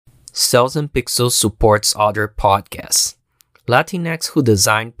Cells and Pixels supports other podcasts. Latinx Who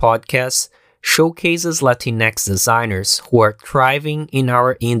Design podcast showcases Latinx designers who are thriving in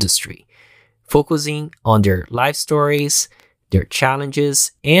our industry, focusing on their life stories, their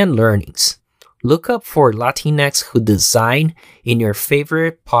challenges, and learnings. Look up for Latinx Who Design in your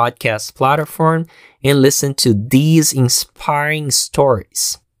favorite podcast platform and listen to these inspiring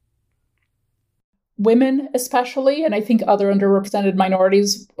stories. Women especially, and I think other underrepresented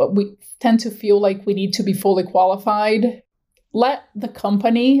minorities, we tend to feel like we need to be fully qualified. Let the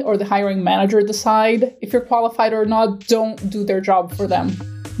company or the hiring manager decide if you're qualified or not. Don't do their job for them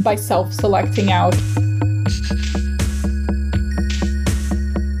by self-selecting out.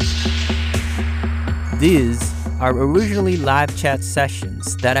 These are originally live chat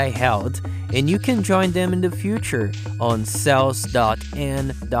sessions that I held, and you can join them in the future on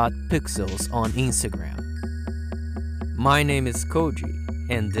cells.n.pixels on Instagram. My name is Koji,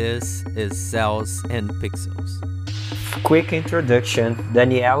 and this is Cells and Pixels. Quick introduction.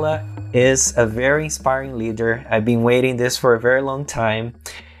 Daniela is a very inspiring leader. I've been waiting this for a very long time.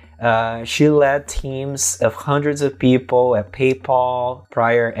 She led teams of hundreds of people at PayPal,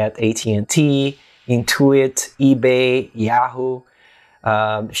 prior at AT&T, Intuit, eBay, Yahoo.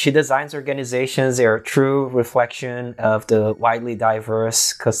 She designs organizations that are a true reflection of the widely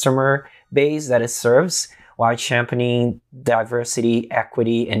diverse customer base that it serves, while championing diversity,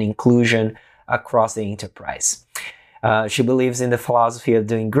 equity, and inclusion across the enterprise. She believes in the philosophy of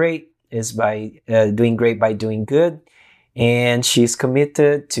doing great is by doing great by doing good, and she's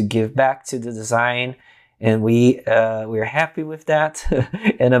committed to give back to the design, and we're happy with that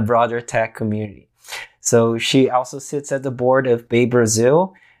in a broader tech community. So she also sits at the board of Bay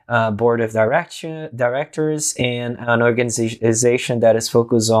Brazil, board of directors, and an organization that is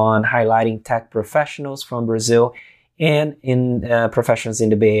focused on highlighting tech professionals from Brazil and in professionals in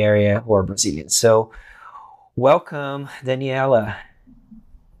the Bay Area who are Brazilian. So welcome, Daniela.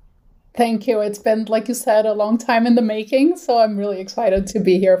 Thank you. It's been, like you said, a long time in the making, so I'm really excited to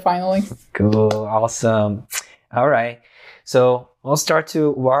be here finally. Cool. Awesome. All right. So I'll start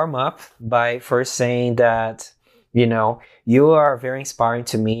to warm up by first saying that, you are very inspiring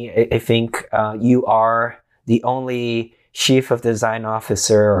to me. I think you are the only chief of design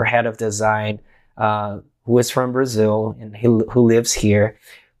officer or head of design who is from Brazil and who lives here.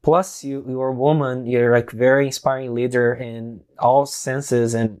 Plus, you're a woman. You're like very inspiring leader in all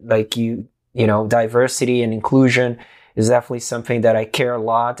senses, and diversity and inclusion is definitely something that I care a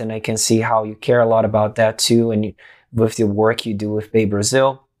lot, and I can see how you care a lot about that too, and with the work you do with Bay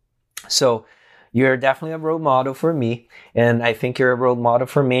Brazil. So you're definitely a role model for me, and I think you're a role model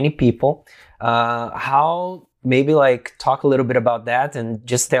for many people. Maybe talk a little bit about that and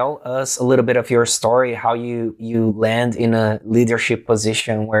just tell us a little bit of your story, how you land in a leadership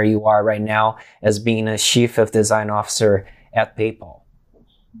position where you are right now as being a chief of design officer at PayPal.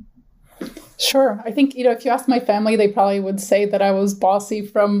 Sure. I think, if you ask my family, they probably would say that I was bossy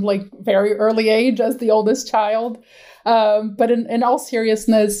from very early age as the oldest child. But in all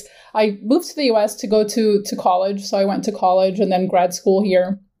seriousness, I moved to the US to go to college. So I went to college and then grad school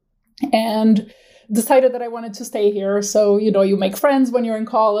here and decided that I wanted to stay here. So, you make friends when you're in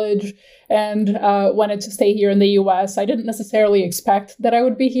college, and wanted to stay here in the US. I didn't necessarily expect that I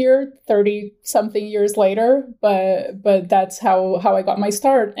would be here 30 something years later, but that's how I got my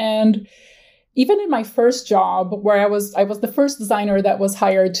start. And even in my first job, where I was the first designer that was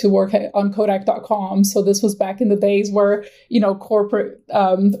hired to work on Kodak.com. So this was back in the days where, corporate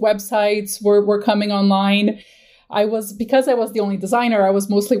websites were coming online. Because I was the only designer, I was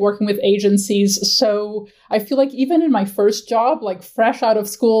mostly working with agencies. So I feel like even in my first job, fresh out of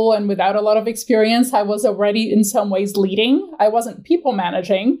school and without a lot of experience, I was already in some ways leading. I wasn't people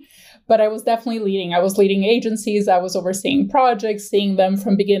managing, but I was definitely leading. I was leading agencies. I was overseeing projects, seeing them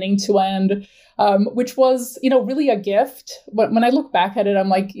from beginning to end, which was, really a gift. But when I look back at it, I'm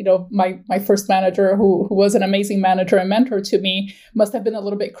like, my first manager, who was an amazing manager and mentor to me, must have been a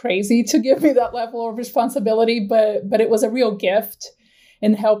little bit crazy to give me that level of responsibility. But it was a real gift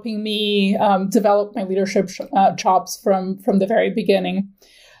in helping me develop my leadership chops from the very beginning.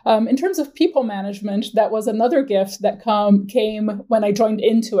 In terms of people management, that was another gift that came when I joined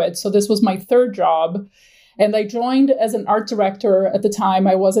Intuit. So this was my third job. And I joined as an art director at the time.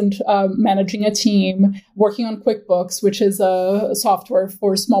 I wasn't managing a team, working on QuickBooks, which is a software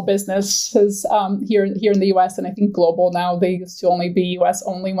for small businesses here in the US, and I think global now. They used to only be US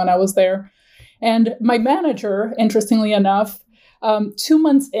only when I was there. And my manager, interestingly enough, 2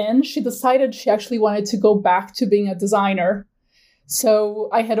 months in, she decided she actually wanted to go back to being a designer. So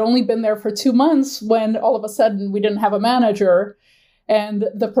I had only been there for 2 months when all of a sudden we didn't have a manager. And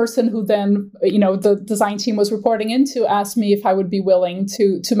the person who then, the design team was reporting into asked me if I would be willing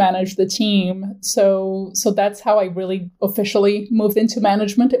to manage the team. So that's how I really officially moved into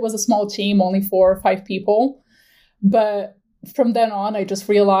management. It was a small team, only 4 or 5 people. But from then on, I just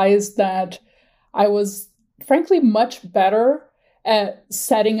realized that I was frankly much better at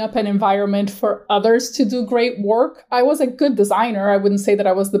setting up an environment for others to do great work. I was a good designer. I wouldn't say that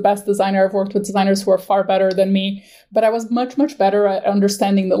I was the best designer. I've worked with designers who are far better than me, but I was much, much better at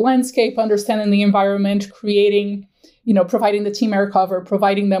understanding the landscape, understanding the environment, creating, providing the team air cover,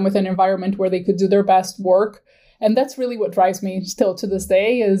 providing them with an environment where they could do their best work. And that's really what drives me still to this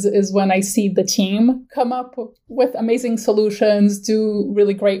day is when I see the team come up with amazing solutions, do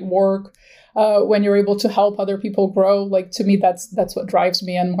really great work. When you're able to help other people grow, like to me, that's what drives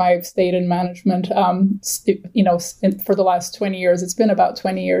me and why I've stayed in management. For the last 20 years, it's been about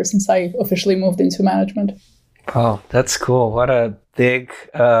 20 years since I officially moved into management. Oh, that's cool. What a big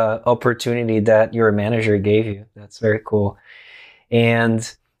opportunity that your manager gave you. That's very cool. And,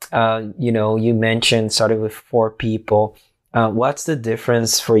 you mentioned started with 4 people. What's the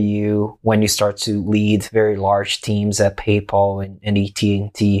difference for you when you start to lead very large teams at PayPal and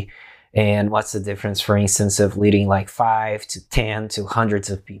AT&T? And what's the difference, for instance, of leading like 5 to 10 to hundreds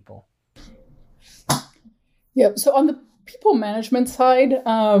of people? Yeah. So on the people management side,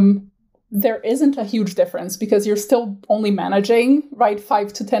 there isn't a huge difference because you're still only managing, right,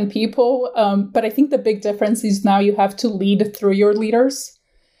 5 to 10 people. But I think the big difference is now you have to lead through your leaders.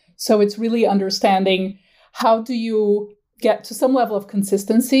 So it's really understanding how do you get to some level of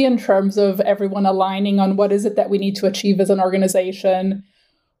consistency in terms of everyone aligning on what is it that we need to achieve as an organization.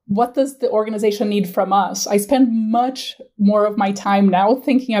 What does the organization need from us? I spend much more of my time now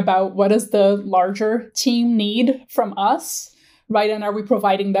thinking about what does the larger team need from us, right? And are we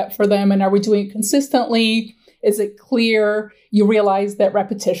providing that for them? And are we doing it consistently? Is it clear? You realize that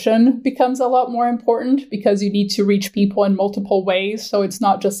repetition becomes a lot more important because you need to reach people in multiple ways. So it's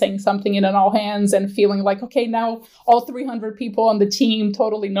not just saying something in an all hands and feeling like, okay, now all 300 people on the team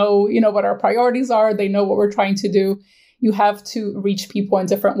totally know, what our priorities are. They know what we're trying to do. You have to reach people in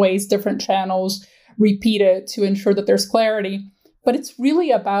different ways, different channels, repeat it to ensure that there's clarity. But it's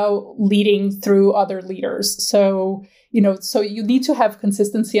really about leading through other leaders. So, so you need to have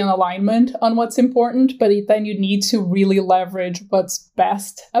consistency and alignment on what's important, but then you need to really leverage what's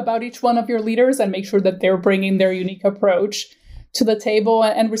best about each one of your leaders and make sure that they're bringing their unique approach to the table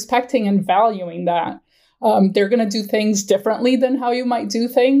and respecting and valuing that. They're going to do things differently than how you might do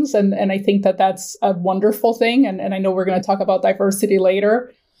things. And I think that that's a wonderful thing. And I know we're going to talk about diversity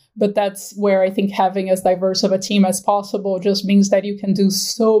later, but that's where I think having as diverse of a team as possible just means that you can do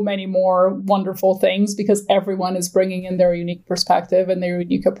so many more wonderful things because everyone is bringing in their unique perspective and their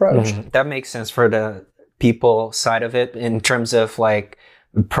unique approach. Mm-hmm. That makes sense for the people side of it in terms of like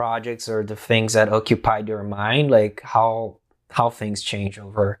projects or the things that occupied your mind, like how things change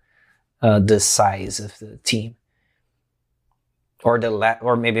over the size of the team, or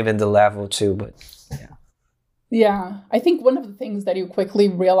or maybe even the level too. But yeah, I think one of the things that you quickly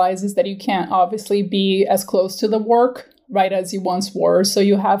realize is that you can't obviously be as close to the work, right, as you once were. So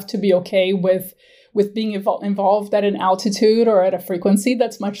you have to be okay with being involved at an altitude or at a frequency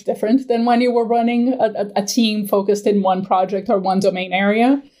that's much different than when you were running a team focused in one project or one domain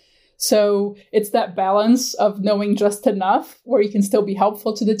area. So it's that balance of knowing just enough where you can still be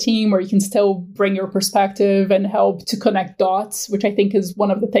helpful to the team, where you can still bring your perspective and help to connect dots, which I think is one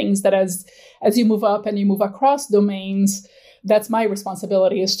of the things that as you move up and you move across domains, that's my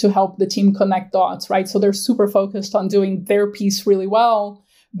responsibility, is to help the team connect dots, right? So they're super focused on doing their piece really well,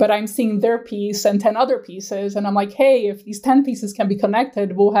 but I'm seeing their piece and 10 other pieces. And I'm like, hey, if these 10 pieces can be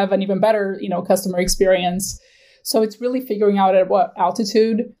connected, we'll have an even better, customer experience. So it's really figuring out at what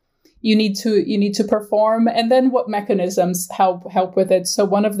altitude you need to perform, and then what mechanisms help with it. So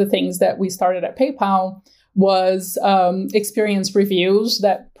one of the things that we started at PayPal was experience reviews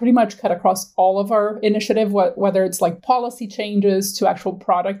that pretty much cut across all of our initiative, whether it's like policy changes to actual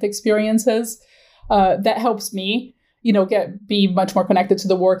product experiences. That helps me, be much more connected to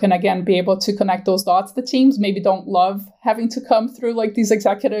the work, and again, be able to connect those dots. The teams maybe don't love having to come through like these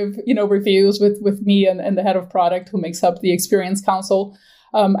executive, reviews with me and the head of product who makes up the experience council.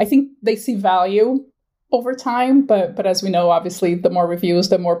 I think they see value over time, but as we know, obviously, the more reviews,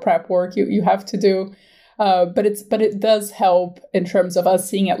 the more prep work you have to do. But it does help in terms of us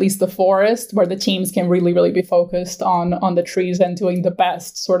seeing at least the forest, where the teams can really, really be focused on the trees and doing the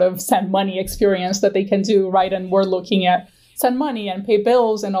best sort of send money experience that they can do, right? And we're looking at send money and pay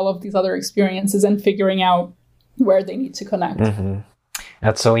bills and all of these other experiences and figuring out where they need to connect. Mm-hmm.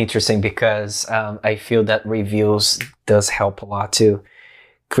 That's so interesting because I feel that reviews does help a lot to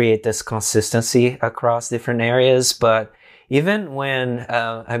create this consistency across different areas. But even when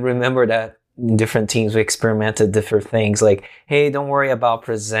I remember that in different teams, we experimented different things like, hey, don't worry about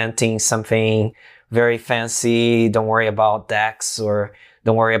presenting something very fancy. Don't worry about decks or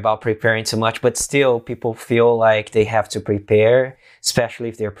don't worry about preparing too much. But still, people feel like they have to prepare, especially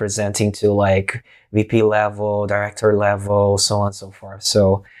if they're presenting to like VP level, director level, so on and so forth.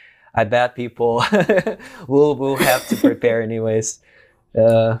 So I bet people will have to prepare anyways.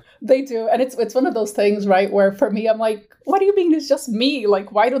 They do. And it's one of those things, right, where for me, I'm like, what do you mean it's just me?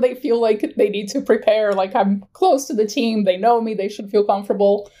 Like, why do they feel like they need to prepare? Like, I'm close to the team. They know me. They should feel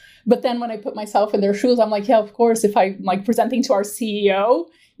comfortable. But then when I put myself in their shoes, I'm like, yeah, of course, if I'm like presenting to our CEO,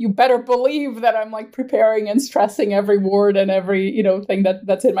 you better believe that I'm like preparing and stressing every word and every, thing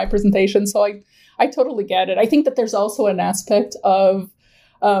that's in my presentation. So I totally get it. I think that there's also an aspect of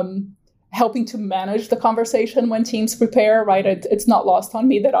helping to manage the conversation when teams prepare, right? It's not lost on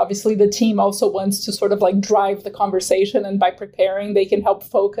me that obviously the team also wants to sort of like drive the conversation. And by preparing, they can help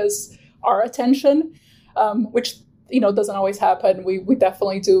focus our attention, which doesn't always happen. We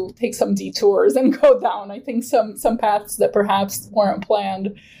definitely do take some detours and go down, I think, some paths that perhaps weren't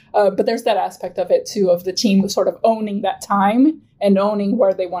planned. But there's that aspect of it, too, of the team sort of owning that time and owning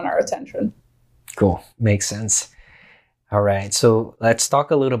where they want our attention. Cool. Makes sense. All right. So let's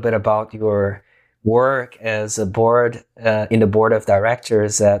talk a little bit about your work as a board in the board of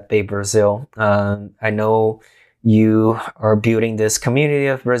directors at Bay Brazil. I know you are building this community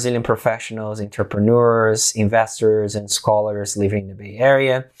of Brazilian professionals, entrepreneurs, investors, and scholars living in the Bay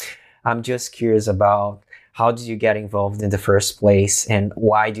Area. I'm just curious about how did you get involved in the first place, and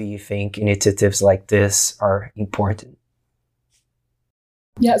why do you think initiatives like this are important?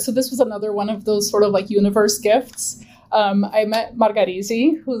 Yeah, so this was another one of those sort of like universe gifts. I met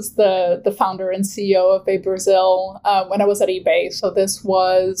Margarese, who's the founder and CEO of Bay Brazil, when I was at eBay. So this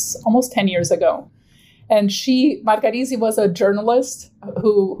was almost 10 years ago. And Margarese was a journalist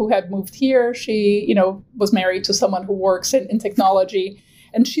who had moved here. She, was married to someone who works in technology.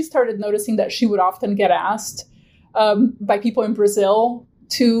 And she started noticing that she would often get asked by people in Brazil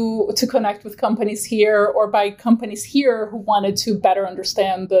to connect with companies here, or by companies here who wanted to better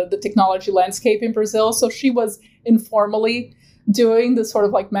understand the technology landscape in Brazil. So she was informally doing this sort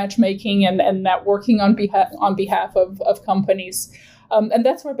of like matchmaking and networking on behalf of companies. And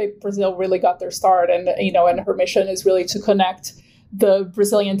that's where Brazil really got their start. And, and her mission is really to connect the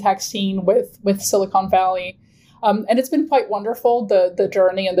Brazilian tech scene with Silicon Valley. And it's been quite wonderful, the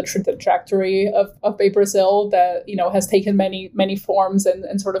journey and the trajectory of Bay Brazil that, has taken many forms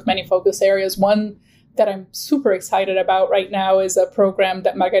and sort of many focus areas. One that I'm super excited about right now is a program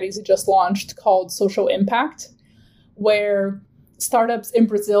that Margarese just launched called Social Impact, where startups in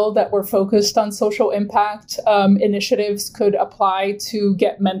Brazil that were focused on social impact initiatives could apply to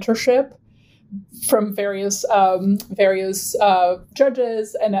get mentorship from various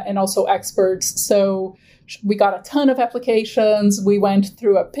judges and also experts. So we got a ton of applications. We went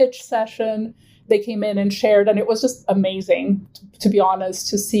through a pitch session. They came in and shared, and it was just amazing, to be honest,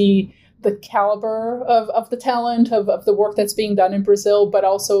 to see the caliber of the talent, of the work that's being done in Brazil, but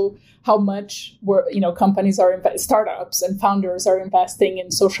also how much companies startups and founders are investing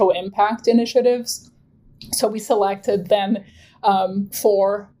in social impact initiatives. So we selected then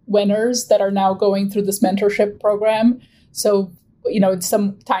 4 winners that are now going through this mentorship program. So,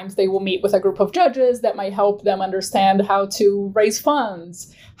 sometimes they will meet with a group of judges that might help them understand how to raise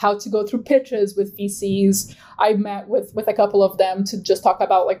funds, how to go through pitches with VCs. I met with a couple of them to just talk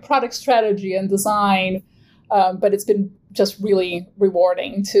about like product strategy and design. But it's been just really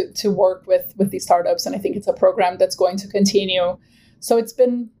rewarding to work with these startups. And I think it's a program that's going to continue. So it's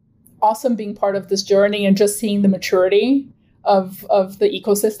been awesome being part of this journey and just seeing the maturity of the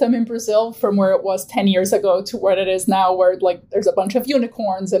ecosystem in Brazil from where it was 10 years ago to where it is now, where like there's a bunch of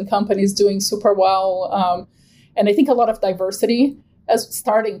unicorns and companies doing super well. And I think a lot of diversity,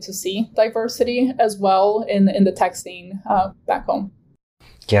 starting to see diversity as well in the tech scene back home.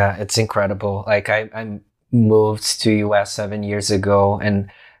 Yeah, it's incredible. Like I moved to US 7 years ago,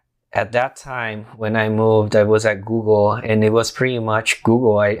 and at that time when I moved, I was at Google, and it was pretty much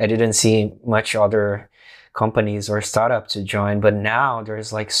Google. I didn't see much other companies or startup to join, but now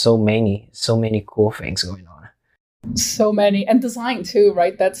there's like so many cool things going on. So many, and design too,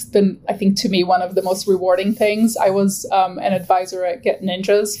 right? That's been, I think, to me, one of the most rewarding things. I was an advisor at Get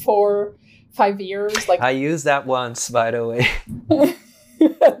Ninjas for 5 years. I used that once, by the way.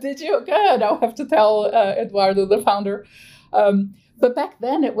 Did you? Good. I'll have to tell Eduardo, the founder. But back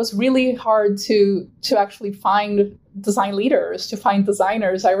then, it was really hard to actually find design leaders, to find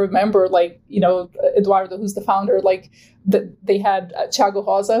designers. I remember, like, Eduardo, who's the founder, they had Thiago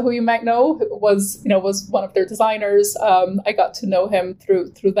Rosa, who you might know, was one of their designers. I got to know him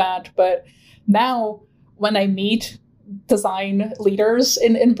through that. But now, when I meet design leaders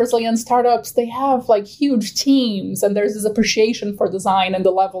in Brazilian startups, they have like huge teams, and there's this appreciation for design, and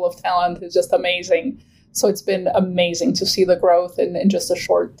the level of talent is just amazing. So it's been amazing to see the growth in just a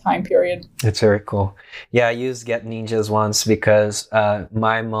short time period. It's very cool. Yeah, I used Get Ninjas once because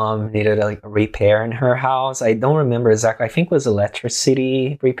my mom needed a repair in her house. I don't remember exactly. I think it was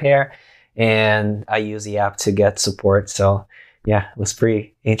electricity repair. And I used the app to get support. So yeah, it was a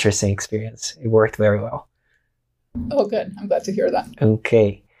pretty interesting experience. It worked very well. Oh, good. I'm glad to hear that.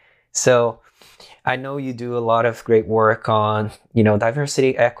 Okay. So I know you do a lot of great work on,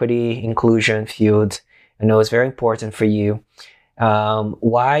 diversity, equity, inclusion field. I know it's very important for you.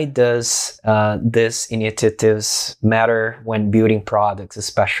 Why does this initiatives matter when building products,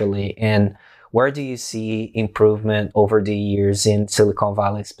 especially? And where do you see improvement over the years in Silicon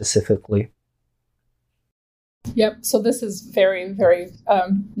Valley specifically? Yep. So this is very, very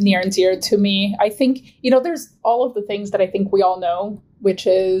near and dear to me. I think, there's all of the things that I think we all know, which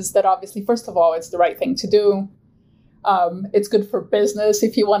is that obviously, first of all, it's the right thing to do. It's good for business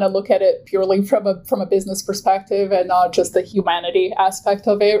if you want to look at it purely from a business perspective and not just the humanity aspect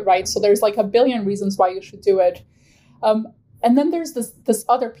of it, right? So there's like a billion reasons why you should do it. And then there's this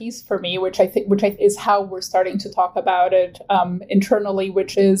other piece for me, which is how we're starting to talk about it internally,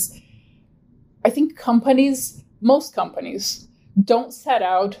 which is I think most companies don't set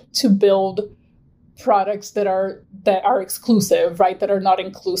out to build products that are exclusive, right? That are not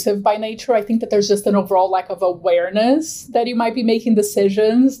inclusive by nature. I think that there's just an overall lack of awareness that you might be making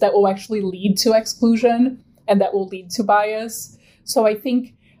decisions that will actually lead to exclusion and that will lead to bias. So I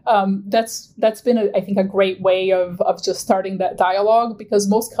think that's been a great way of just starting that dialogue, because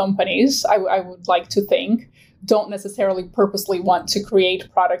most companies, I would like to think, don't necessarily purposely want to create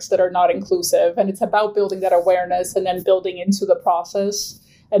products that are not inclusive. And it's about building that awareness and then building into the process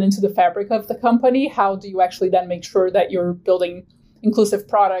and into the fabric of the company. How do you actually then make sure that you're building inclusive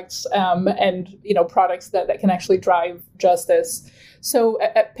products and products that can actually drive justice? So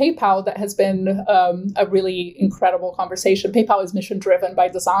at PayPal, that has been a really incredible conversation. PayPal is mission driven by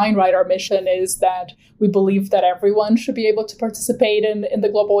design, right? Our mission is that we believe that everyone should be able to participate in the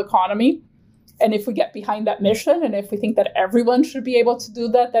global economy. And if we get behind that mission, and if we think that everyone should be able to do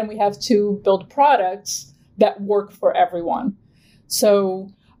that, then we have to build products that work for everyone. So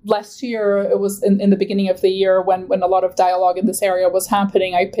last year, it was in the beginning of the year when a lot of dialogue in this area was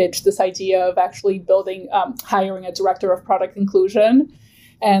happening, I pitched this idea of actually hiring a director of product inclusion,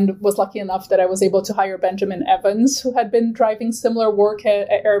 and was lucky enough that I was able to hire Benjamin Evans, who had been driving similar work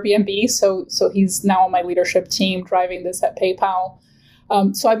at Airbnb. So he's now on my leadership team driving this at PayPal.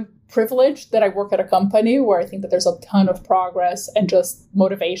 So I'm privileged that I work at a company where I think that there's a ton of progress and just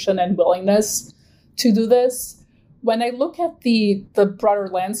motivation and willingness to do this. When I look at the broader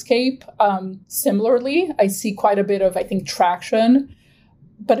landscape, similarly, I see quite a bit of, I think, traction,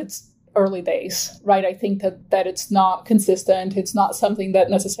 but it's early days, right? I think that it's not consistent. It's not something that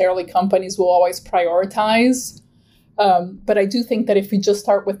necessarily companies will always prioritize. But I do think that if we just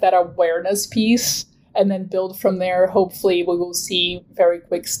start with that awareness piece and then build from there, hopefully we will see very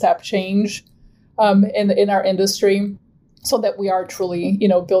quick step change in our industry, so that we are truly,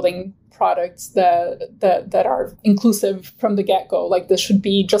 building products that are inclusive from the get-go. Like this should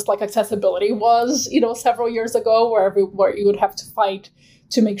be just like accessibility was, several years ago, where you would have to fight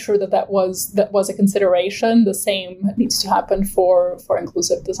to make sure that was a consideration. The same needs to happen for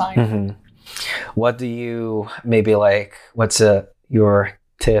inclusive design. Mm-hmm. What do you what's your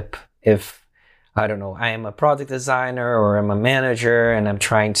tip if, I don't know, I am a product designer or I'm a manager and I'm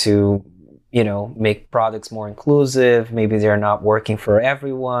trying to, make products more inclusive. Maybe they're not working for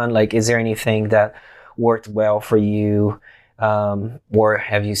everyone. Like, is there anything that worked well for you? Or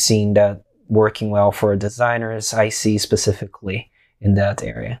have you seen that working well for designers, IC specifically in that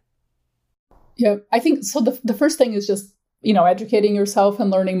area? Yeah, I think so. The first thing is just, educating yourself and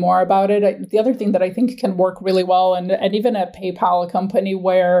learning more about it. The other thing that I think can work really well, and even at PayPal, a company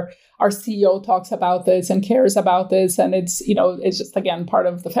where our CEO talks about this and cares about this, and it's just, again, part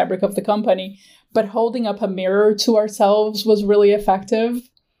of the fabric of the company, but holding up a mirror to ourselves was really effective,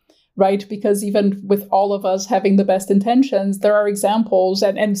 right? Because even with all of us having the best intentions, there are examples,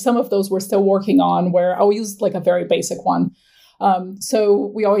 and some of those we're still working on, where I'll use like a very basic one.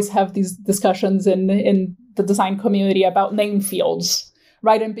 So we always have these discussions in the design community about name fields,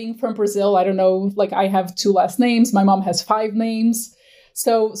 right? And being from Brazil, I don't know, like I have 2 last names. My mom has 5 names.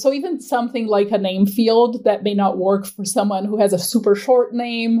 So even something like a name field that may not work for someone who has a super short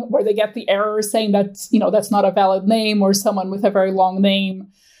name, where they get the error saying that, that's not a valid name, or someone with a very long name.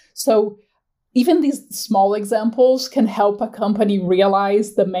 So even these small examples can help a company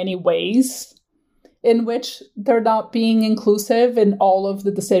realize the many ways in which they're not being inclusive in all of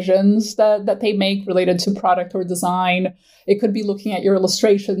the decisions that they make related to product or design. It could be looking at your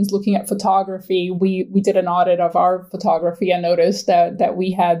illustrations, looking at photography. We did an audit of our photography and noticed that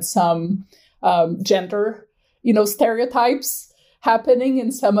we had some gender, stereotypes happening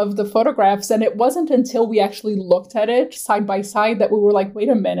in some of the photographs. And it wasn't until we actually looked at it side by side that we were like, wait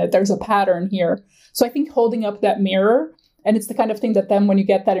a minute, there's a pattern here. So I think holding up that mirror, and it's the kind of thing that then when you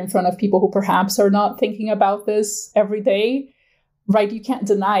get that in front of people who perhaps are not thinking about this every day, right, you can't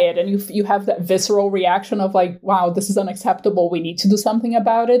deny it. And you have that visceral reaction of like, wow, this is unacceptable. We need to do something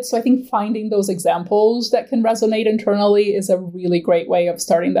about it. So I think finding those examples that can resonate internally is a really great way of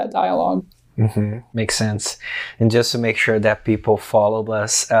starting that dialogue. Mm-hmm. Makes sense. And just to make sure that people follow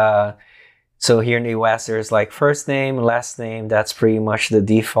us, so here in the US, there's like first name, last name. That's pretty much the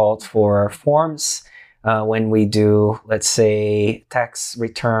default for forms. When we do, let's say, tax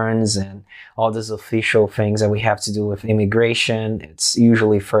returns and all those official things that we have to do with immigration, it's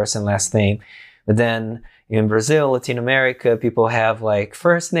usually first and last name. But then in Brazil, Latin America, people have like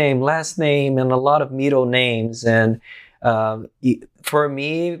first name, last name, and a lot of middle names. And for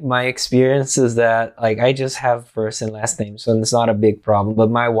me, my experience is that like I just have first and last name, so it's not a big problem. But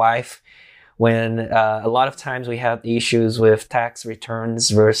my wife, when a lot of times we have issues with tax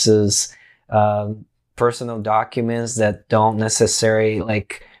returns versus personal documents that don't necessarily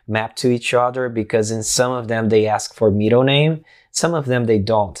like map to each other, because in some of them they ask for middle name, some of them they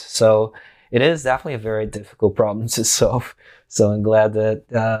don't. So it is definitely a very difficult problem to solve. So I'm glad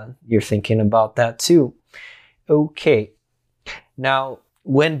that you're thinking about that too. Okay. Now,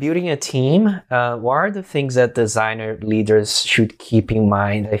 when building a team, what are the things that designer leaders should keep in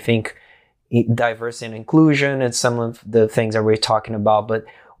mind? I think diversity and inclusion is some of the things that we're talking about, but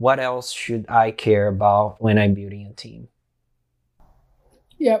what else should I care about when I'm building a team?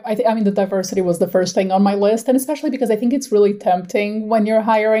 Yeah, I mean, the diversity was the first thing on my list, and especially because I think it's really tempting when you're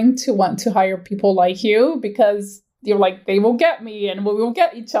hiring to want to hire people like you, because you're like, they will get me and we will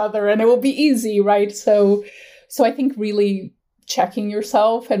get each other and it will be easy, right? So I think really checking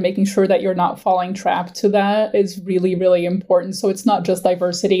yourself and making sure that you're not falling trapped to that is really, really important. So it's not just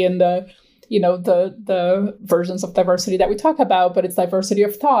diversity in the versions of diversity that we talk about, but it's diversity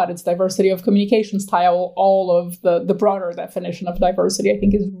of thought, it's diversity of communication style, all of the broader definition of diversity, I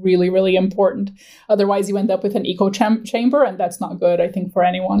think is really, really important. Otherwise, you end up with an echo chamber, and that's not good, I think, for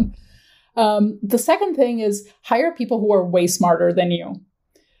anyone. The second thing is hire people who are way smarter than you.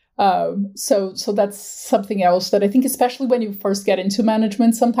 So that's something else that I think, especially when you first get into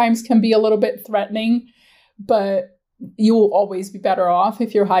management, sometimes can be a little bit threatening, but you will always be better off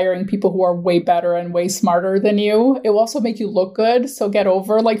if you're hiring people who are way better and way smarter than you. It will also make you look good. So get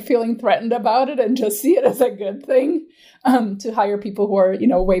over like feeling threatened about it and just see it as a good thing to hire people who are,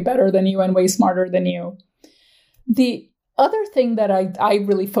 way better than you and way smarter than you. The other thing that I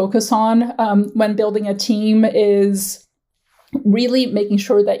really focus on when building a team is really making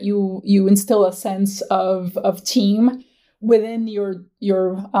sure that you instill a sense of team within your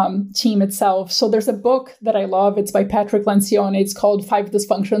team itself. So there's a book that I love. It's by Patrick Lencioni. It's called 5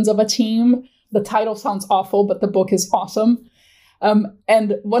 Dysfunctions of a Team. The title sounds awful, but the book is awesome.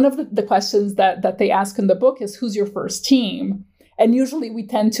 And one of the questions that they ask in the book is, who's your first team? And usually we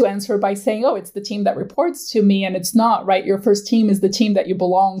tend to answer by saying, oh, it's the team that reports to me. And it's not, right? Your first team is the team that you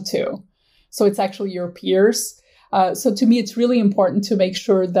belong to. So it's actually your peers. So to me, it's really important to make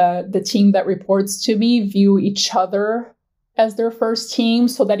sure that the team that reports to me view each other as their first team,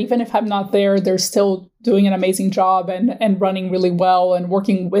 so that even if I'm not there, they're still doing an amazing job and running really well and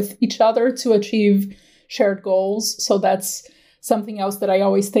working with each other to achieve shared goals. So that's something else that I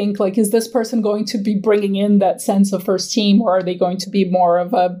always think, like, is this person going to be bringing in that sense of first team, or are they going to be more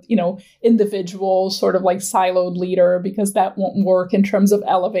of a, individual sort of like siloed leader, because that won't work in terms of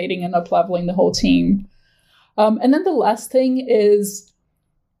elevating and up-leveling the whole team. And then the last thing is,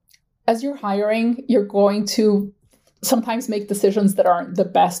 as you're hiring, you're going to sometimes make decisions that aren't the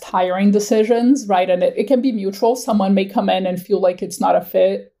best hiring decisions, right? And it can be mutual. Someone may come in and feel like it's not a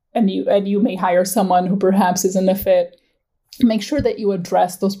fit, and you may hire someone who perhaps isn't a fit. Make sure that you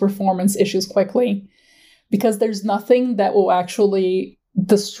address those performance issues quickly, because there's nothing that will actually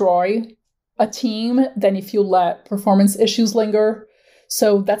destroy a team than if you let performance issues linger.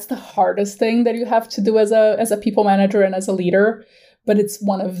 So that's the hardest thing that you have to do as a people manager and as a leader. but it's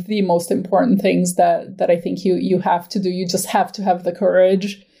one of the most important things that I think you have to do. You just have to have the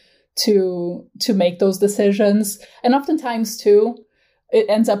courage to make those decisions. And oftentimes too, it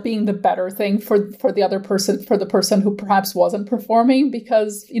ends up being the better thing for the other person, for the person who perhaps wasn't performing,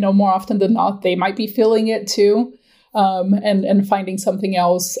 because, more often than not, they might be feeling it too. And finding something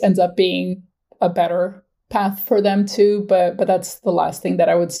else ends up being a better path for them too. But that's the last thing that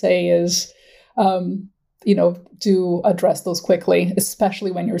I would say is, do address those quickly,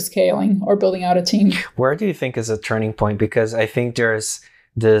 especially when you're scaling or building out a team. Where do you think is a turning point? Because I think there's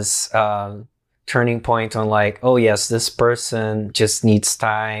this turning point on like, oh yes, this person just needs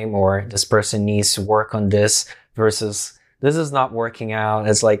time, or this person needs to work on this, versus this is not working out.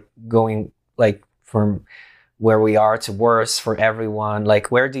 It's like going like from where we are to worse for everyone. Like,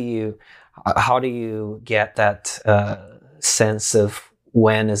 how do you get that sense of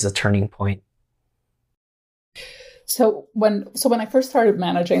when is a turning point? So when I first started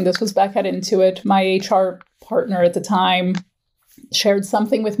managing, this was back at Intuit, my HR partner at the time shared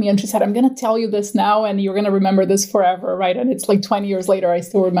something with me, and she said, I'm going to tell you this now and you're going to remember this forever, right? And it's like 20 years later, I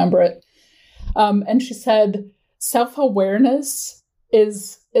still remember it. And she said, self-awareness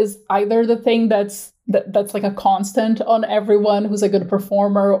is either the thing that's like a constant on everyone who's a good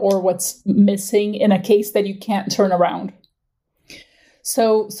performer, or what's missing in a case that you can't turn around.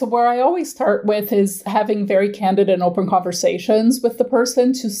 So where I always start with is having very candid and open conversations with the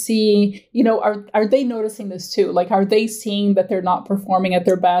person to see, are they noticing this too? Like, are they seeing that they're not performing at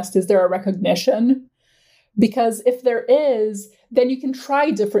their best? Is there a recognition? Because if there is, then you can try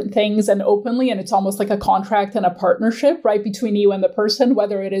different things and openly, and it's almost like a contract and a partnership, right, between you and the person,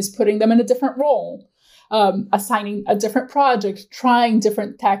 whether it is putting them in a different role, assigning a different project, trying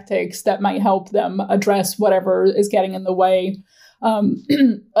different tactics that might help them address whatever is getting in the way.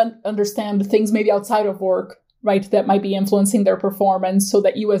 Understand things maybe outside of work, right, that might be influencing their performance, so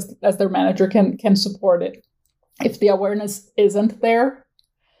that you as their manager can support it. If the awareness isn't there,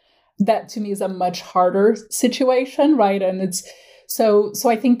 that to me is a much harder situation, right? And it's so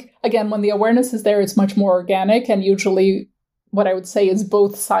I think, again, when the awareness is there, it's much more organic. And usually what I would say is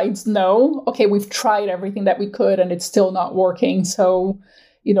both sides know, okay, we've tried everything that we could and it's still not working. So,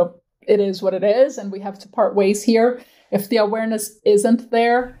 it is what it is, and we have to part ways here. If the awareness isn't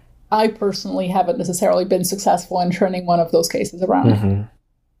there, I personally haven't necessarily been successful in turning one of those cases around. Mm-hmm.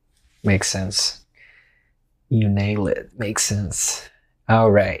 Makes sense. You nail it. Makes sense.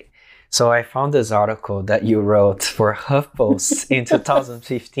 All right. So I found this article that you wrote for HuffPost in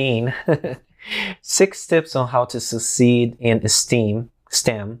 2015. 6 tips on how to succeed in STEM.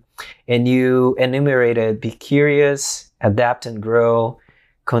 And you enumerated: be curious, adapt and grow,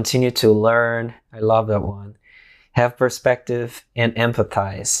 continue to learn. I love that one. Have perspective and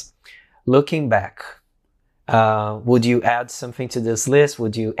empathize. Looking back, would you add something to this list?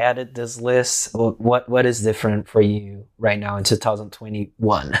 Would you edit this list? What is different for you right now in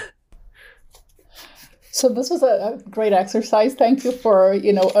 2021? So this was a great exercise. Thank you for,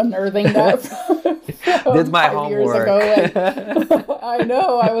 unearthing that from Did my 5 homework. years ago. And I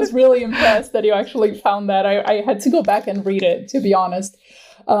know. I was really impressed that you actually found that. I had to go back and read it, to be honest.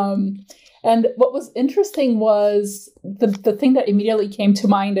 And what was interesting was the thing that immediately came to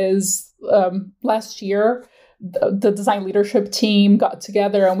mind is last year, the design leadership team got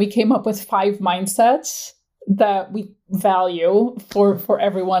together and we came up with 5 mindsets that we value for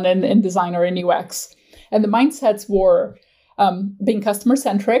everyone in design or in UX. And the mindsets were being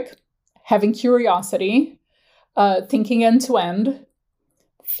customer-centric, having curiosity, thinking end-to-end,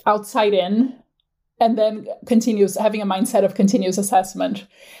 outside in, and then having a mindset of continuous assessment.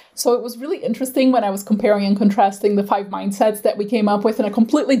 So it was really interesting when I was comparing and contrasting the 5 mindsets that we came up with in a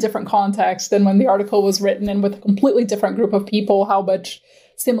completely different context than when the article was written, and with a completely different group of people, how much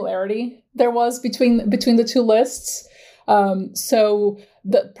similarity there was between the 2 lists. So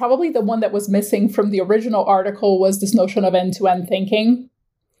probably the one that was missing from the original article was this notion of end-to-end thinking.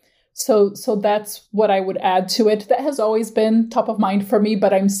 So that's what I would add to it. That has always been top of mind for me,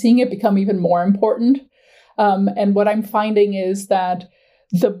 but I'm seeing it become even more important. And what I'm finding is that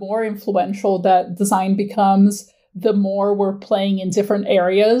the more influential that design becomes, the more we're playing in different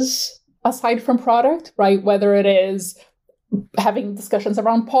areas aside from product, right? Whether it is having discussions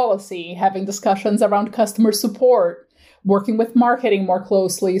around policy, having discussions around customer support, working with marketing more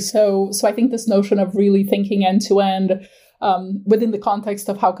closely. So I think this notion of really thinking end to end within the context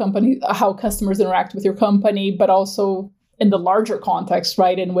of how customers interact with your company, but also in the larger context,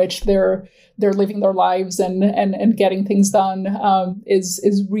 right, in which they're living their lives and getting things done,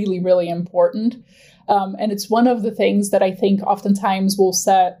 is really, really important. And it's one of the things that I think oftentimes will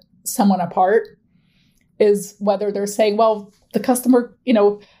set someone apart, is whether they're saying, well, the customer,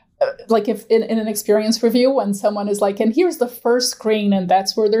 like if in an experience review, when someone is like, and here's the first screen, and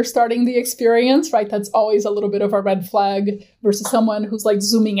that's where they're starting the experience, right? That's always a little bit of a red flag versus someone who's like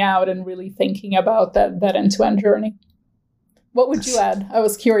zooming out and really thinking about that end-to-end journey. What would you add? I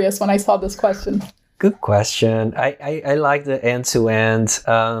was curious when I saw this question. Good question. I like the end-to-end.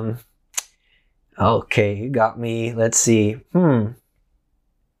 Okay, you got me. Let's see.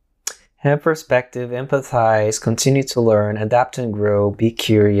 Have perspective, empathize, continue to learn, adapt and grow, be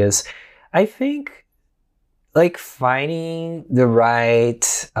curious. I think like finding the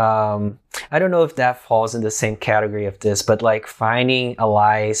right, I don't know if that falls in the same category of this, but like finding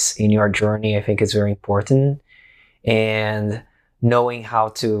allies in your journey, I think is very important. And knowing how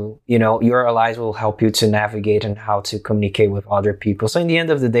to, your allies will help you to navigate and how to communicate with other people. So in the end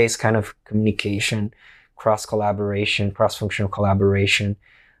of the day, it's kind of communication, cross-collaboration, cross-functional collaboration.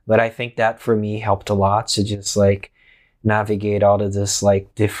 But I think that for me helped a lot to just like navigate all of this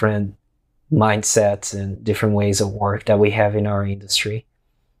like different mindsets and different ways of work that we have in our industry.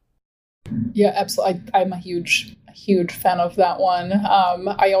 Yeah, absolutely. I'm a huge fan of that one.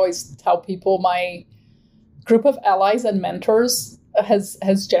 I always tell people my group of allies and mentors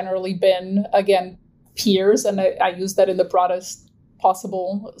has generally been, again, peers, and I use that in the broadest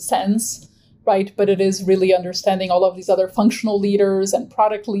possible sense. Right, but it is really understanding all of these other functional leaders and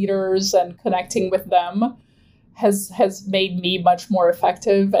product leaders and connecting with them has made me much more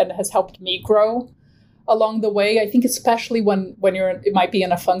effective and has helped me grow along the way. I think especially when it might be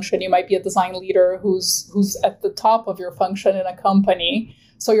in a function, you might be a design leader who's at the top of your function in a company.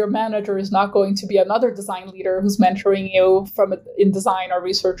 So your manager is not going to be another design leader who's mentoring you in design or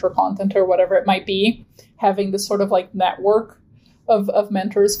research or content or whatever it might be. Having this sort of like network of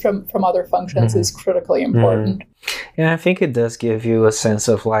mentors from other functions is critically important. Yeah, I think it does give you a sense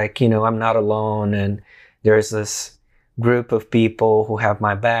of like, I'm not alone and there's this group of people who have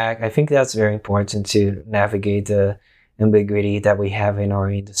my back. I think that's very important to navigate the ambiguity that we have in our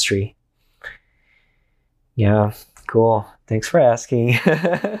industry. Yeah, cool. Thanks for asking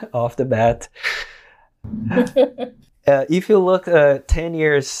off the bat. If you look 10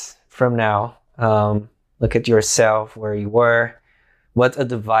 years from now, look at yourself where you were, what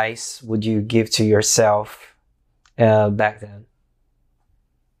advice would you give to yourself back then?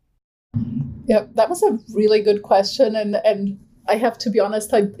 Yeah, that was a really good question. And I have to be honest,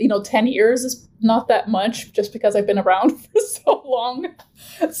 10 years is not that much just because I've been around for so long.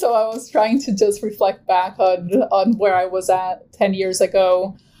 So I was trying to just reflect back on where I was at 10 years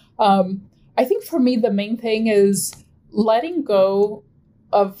ago. I think for me, the main thing is letting go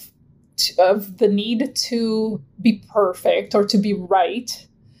of the need to be perfect or to be right,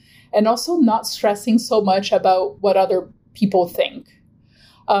 and also not stressing so much about what other people think.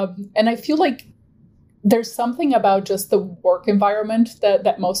 And I feel like there's something about just the work environment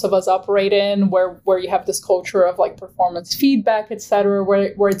that most of us operate in, where you have this culture of like performance feedback, et cetera,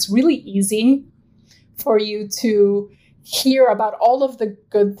 where it's really easy for you to hear about all of the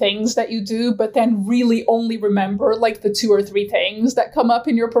good things that you do, but then really only remember like the 2 or 3 things that come up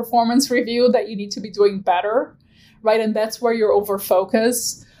in your performance review that you need to be doing better, right? And that's where you're over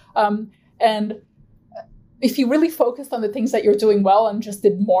focus. And if you really focused on the things that you're doing well and just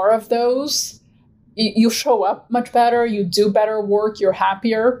did more of those, you show up much better, you do better work, you're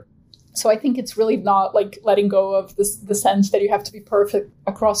happier. So I think it's really not like letting go of the sense that you have to be perfect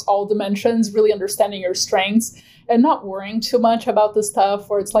across all dimensions, really understanding your strengths and not worrying too much about the stuff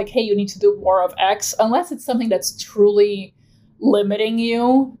where it's like, hey, you need to do more of X, unless it's something that's truly limiting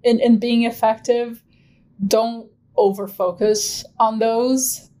you in being effective. Don't over focus on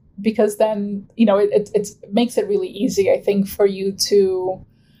those, because then, it makes it really easy, I think, for you to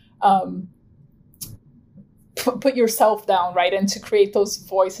put yourself down, right? And to create those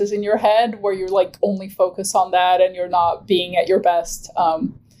voices in your head where you're like only focus on that and you're not being at your best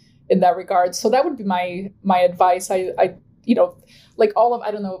in that regard. So that would be my advice. I like all of,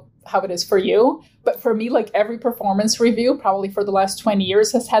 I don't know how it is for you, but for me, like every performance review probably for the last 20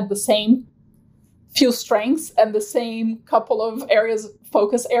 years has had the same few strengths and the same couple of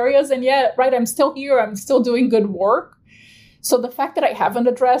focus areas. And yet, right, I'm still here, I'm still doing good work. So the fact that I haven't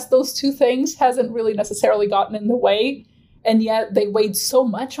addressed those 2 things hasn't really necessarily gotten in the way. And yet they weighed so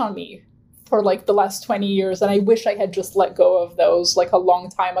much on me for like the last 20 years. And I wish I had just let go of those like a long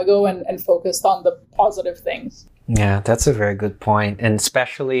time ago and focused on the positive things. Yeah, that's a very good point. And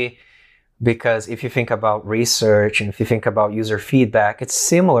especially because if you think about research and if you think about user feedback, it's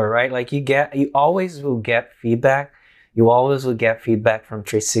similar, right? Like you always will get feedback. You always will get feedback from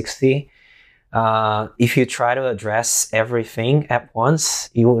 360. If you try to address everything at once,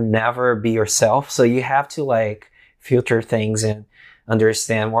 you will never be yourself. So you have to like filter things and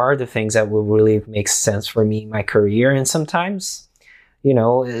understand what are the things that will really make sense for me in my career. And sometimes,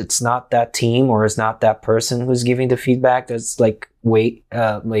 it's not that team or it's not that person who's giving the feedback that's like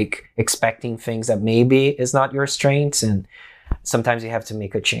expecting things that maybe is not your strengths. And sometimes you have to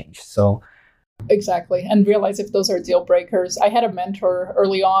make a change. So exactly. And realize if those are deal breakers. I had a mentor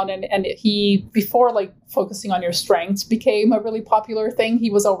early on and he, before like focusing on your strengths became a really popular thing,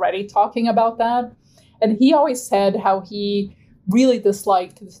 he was already talking about that. And he always said how he really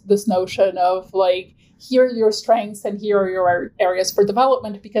disliked this notion of like, here are your strengths and here are your areas for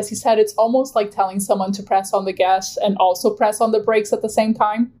development, because he said it's almost like telling someone to press on the gas and also press on the brakes at the same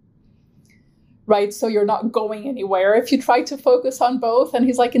time. Right? So you're not going anywhere if you try to focus on both. And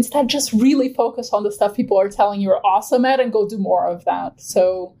he's like, instead, just really focus on the stuff people are telling you are awesome at and go do more of that.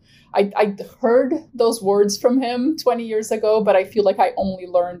 So I heard those words from him 20 years ago, but I feel like I only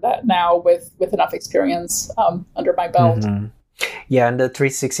learned that now with enough experience under my belt. Mm-hmm. Yeah, and the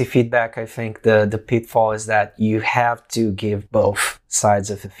 360 feedback, I think the pitfall is that you have to give both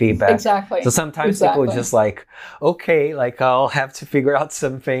sides of the feedback. Exactly. So sometimes people just like, okay, like I'll have to figure out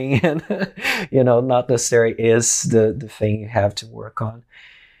something and, not necessarily is the thing you have to work on.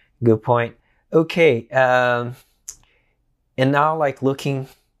 Good point. Okay. And now like looking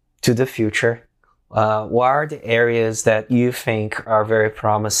to the future, what are the areas that you think are very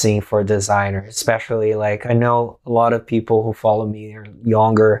promising for designers? Especially like I know a lot of people who follow me are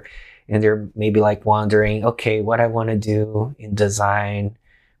younger and they're maybe like wondering, okay, what I want to do in design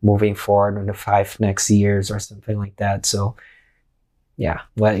moving forward in the 5 next years or something like that. So yeah,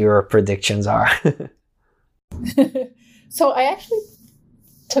 what your predictions are. So I actually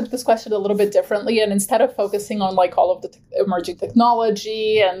took this question a little bit differently, and instead of focusing on like all of the emerging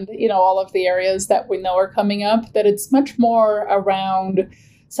technology and all of the areas that we know are coming up, that it's much more around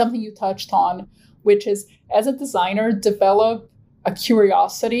something you touched on, which is as a designer, develop a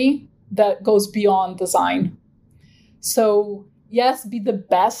curiosity that goes beyond design. So yes, be the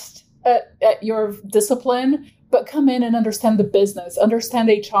best at your discipline, but come in and understand the business, understand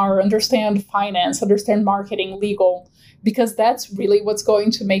HR, understand finance, understand marketing, legal, because that's really what's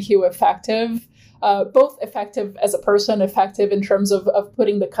going to make you effective, both effective as a person, effective in terms of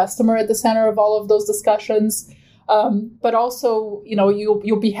putting the customer at the center of all of those discussions, but also,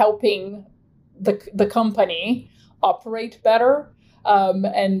 you'll be helping the company operate better,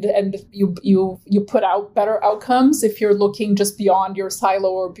 and you put out better outcomes if you're looking just beyond your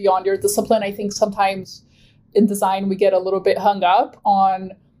silo or beyond your discipline. I think sometimes in design we get a little bit hung up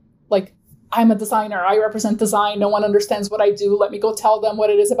on like, I'm a designer, I represent design, no one understands what I do, let me go tell them what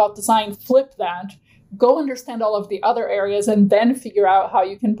it is about design. Flip that, go understand all of the other areas, and then figure out how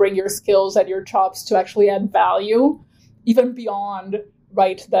you can bring your skills and your chops to actually add value, even beyond,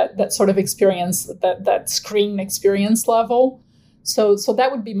 right, that sort of experience, that screen experience level. So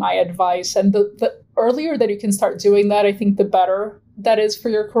that would be my advice. And the earlier that you can start doing that, I think the better that is for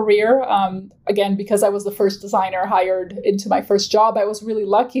your career. Again, because I was the first designer hired into my first job, I was really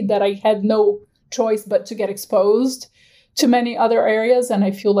lucky that I had no choice but to get exposed to many other areas. And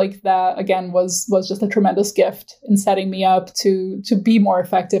I feel like that, again, was just a tremendous gift in setting me up to be more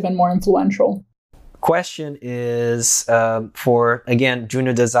effective and more influential. Question is for, again,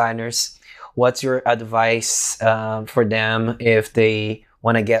 junior designers, what's your advice for them if they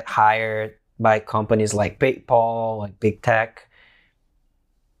want to get hired by companies like PayPal, like big tech?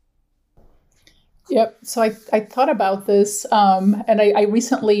 Yep. So I thought about this, and I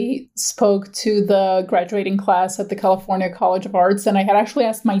recently spoke to the graduating class at the California College of Arts, and I had actually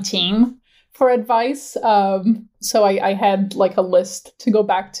asked my team for advice. So I had like a list to go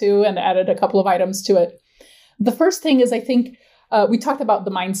back to and added a couple of items to it. The first thing is, I think we talked about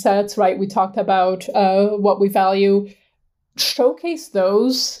the mindsets, right? We talked about what we value. Showcase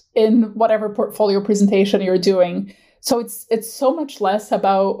those in whatever portfolio presentation you're doing. So it's so much less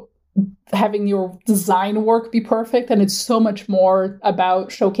about having your design work be perfect, and it's so much more about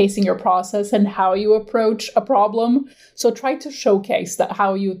showcasing your process and how you approach a problem. So try to showcase that,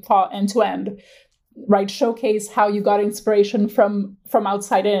 how you thought end to end, right? Showcase how you got inspiration from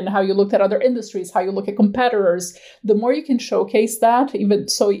outside in, how you looked at other industries, how you look at competitors. The more you can showcase that, even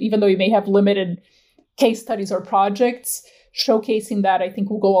though you may have limited case studies or projects, showcasing that I think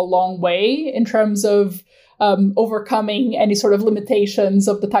will go a long way in terms of overcoming any sort of limitations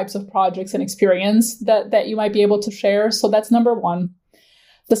of the types of projects and experience that you might be able to share. So that's number one.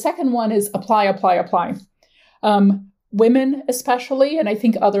 The second one is apply. Women especially, and I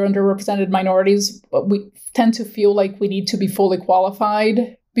think other underrepresented minorities, we tend to feel like we need to be fully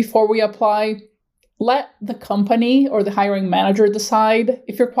qualified before we apply. Let the company or the hiring manager decide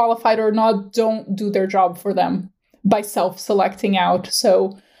if you're qualified or not. Don't do their job for them. by self-selecting out.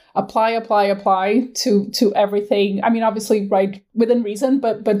 So apply to everything. I mean, obviously, right, within reason,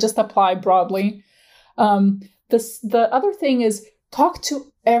 but just apply broadly. The other thing is talk to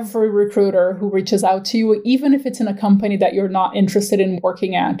every recruiter who reaches out to you, even if it's in a company that you're not interested in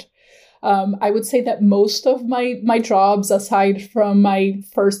working at. I would say that most of my jobs, aside from my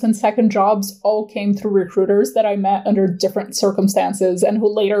first and second jobs, all came through recruiters that I met under different circumstances and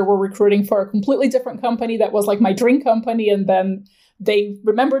who later were recruiting for a completely different company that was like my dream company. And then they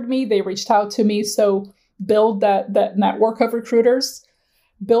remembered me, they reached out to me. So build that network of recruiters,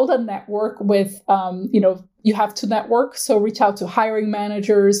 build a network with, you have to network. So reach out to hiring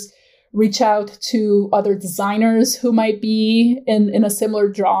managers, reach out to other designers who might be in a similar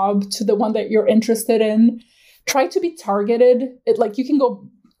job to the one that you're interested in. Try to be targeted. You can go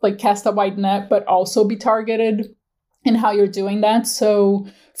cast a wide net, but also be targeted in how you're doing that. So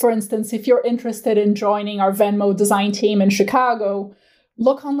for instance, if you're interested in joining our Venmo design team in Chicago,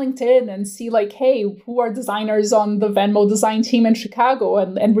 look on LinkedIn and see hey, who are designers on the Venmo design team in Chicago,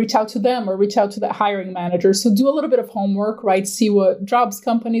 and reach out to them or reach out to that hiring manager. So do a little bit of homework, right? See what jobs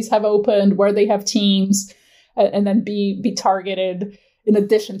companies have opened, where they have teams, and then be targeted in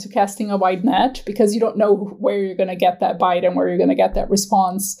addition to casting a wide net, because you don't know where you're going to get that bite and where you're going to get that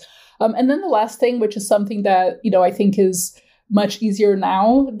response. And then the last thing, which is something that, I think is much easier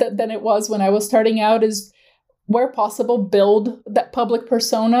now than it was when I was starting out, is where possible, build that public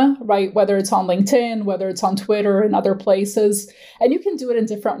persona, right? Whether it's on LinkedIn, whether it's on Twitter and other places. And you can do it in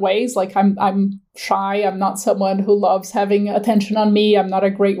different ways. I'm shy. I'm not someone who loves having attention on me. I'm not a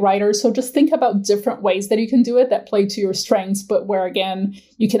great writer. So just think about different ways that you can do it that play to your strengths, but where, again,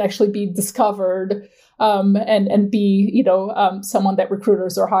 you can actually be discovered and be, someone that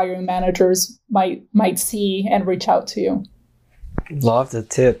recruiters or hiring managers might see and reach out to you. Love the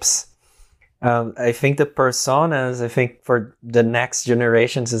tips. I think the personas, for the next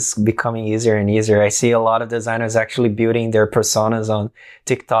generations is becoming easier and easier. I see a lot of designers actually building their personas on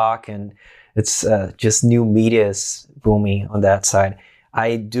TikTok, and it's just new media is booming on that side.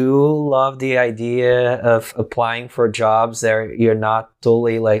 I do love the idea of applying for jobs that you're not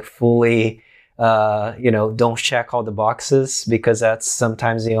totally fully, don't check all the boxes, because that's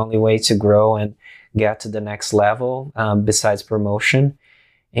sometimes the only way to grow and get to the next level besides promotion.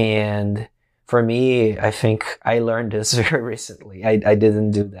 And for me, I think I learned this very recently. I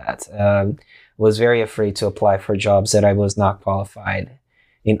didn't do that. Was very afraid to apply for jobs that I was not qualified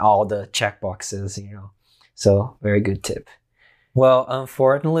in all the checkboxes, So very good tip. Well,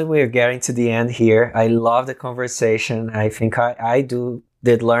 unfortunately, we are getting to the end here. I love the conversation. I think I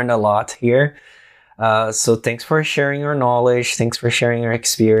did learn a lot here. So thanks for sharing your knowledge. Thanks for sharing your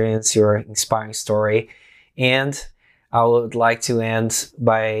experience, your inspiring story. And I would like to end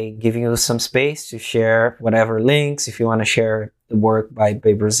by giving you some space to share whatever links. If you want to share the work by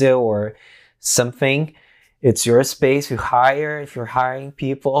Bay Brazil or something, it's your space. If you're hiring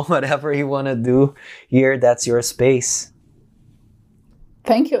people, whatever you want to do here, that's your space.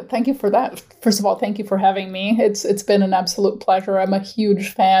 Thank you. Thank you for that. First of all, thank you for having me. It's been an absolute pleasure. I'm a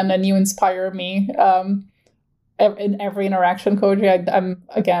huge fan and you inspire me. In every interaction, Koji, I'm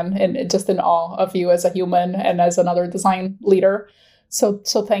again just in awe of you as a human and as another design leader. So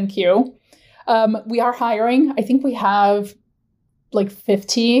thank you. We are hiring. I think we have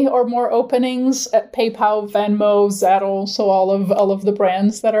 50 or more openings at PayPal, Venmo, Zettle, so all of the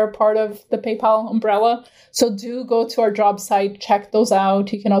brands that are part of the PayPal umbrella. So do go to our job site, check those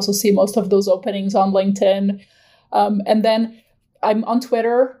out. You can also see most of those openings on LinkedIn. And then I'm on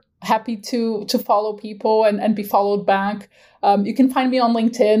Twitter. Happy to follow people and be followed back. You can find me on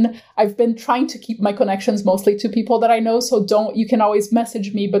LinkedIn. I've been trying to keep my connections mostly to people that I know. So you can always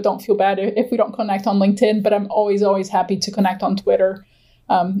message me, but don't feel bad if we don't connect on LinkedIn. But I'm always happy to connect on Twitter.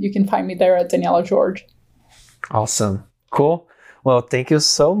 You can find me there at Daniela George. Awesome. Cool. Well, thank you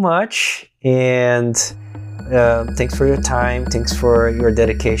so much. And thanks for your time. Thanks for your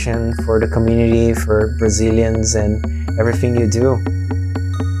dedication for the community, for Brazilians, and everything you do.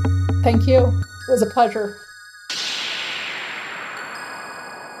 Thank you. It was a pleasure.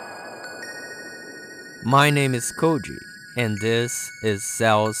 My name is Koji, and this is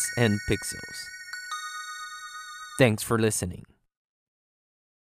Cells and Pixels. Thanks for listening.